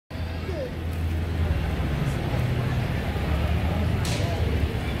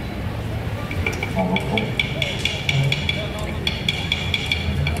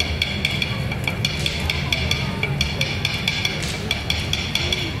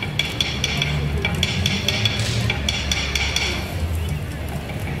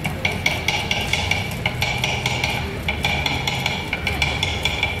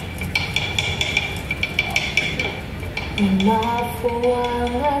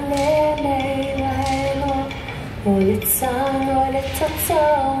Ulit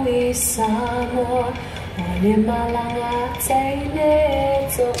tatau I Samoa Ole malanga taine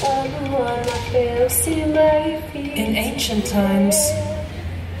to aluana peusi maifi. In ancient times,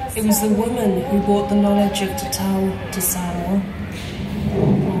 it was the women who brought the knowledge of Tatau to Samoa.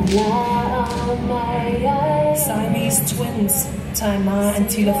 Siamese twins, Taima and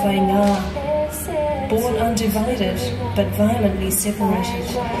Tilawhainga, born undivided but violently separated.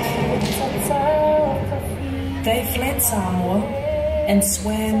 They fled Samoa and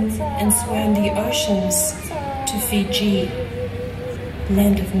swam the oceans to Fiji,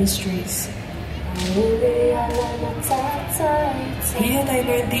 land of mysteries. Here they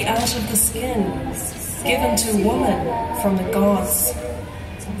learned the art of the skin, given to women from the gods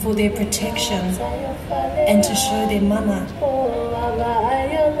for their protection and to show their mana.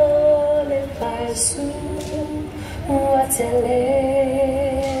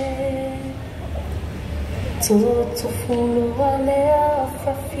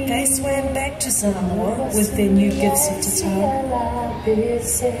 They swam back to Samoa with their new gifts of Tatau.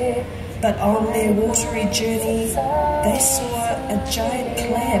 But on their watery journey, they saw a giant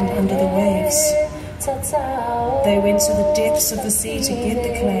clam under the waves. They went to the depths of the sea to get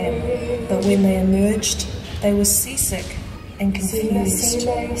the clam, but when they emerged, they were seasick and confused.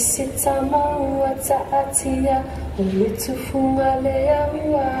 The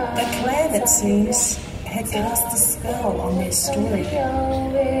clam, it seems, had cast a spell on their story.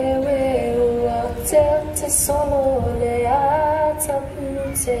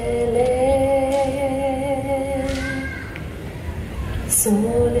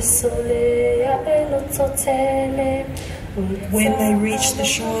 When they reached the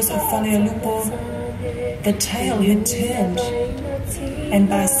shores of Whalealupo, the tale had turned, and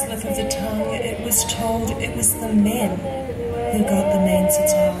by a slip of the tongue it was told it was the men who got the name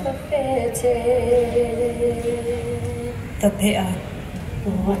Tatau. The Pea.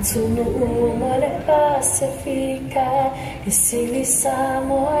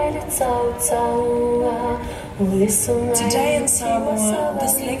 Today in Samoa,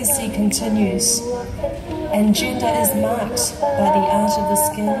 this legacy continues, and gender is marked by the art of the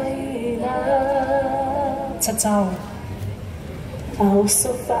skin. Tatau. Also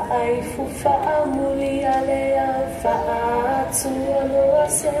fa'aifu fa'amuli alea fa'atu aloa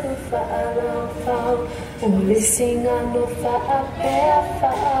seru fa'alafau Uli singano fa'apea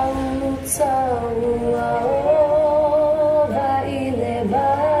fa'aulu tau Aola ileba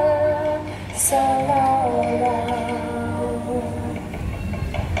salam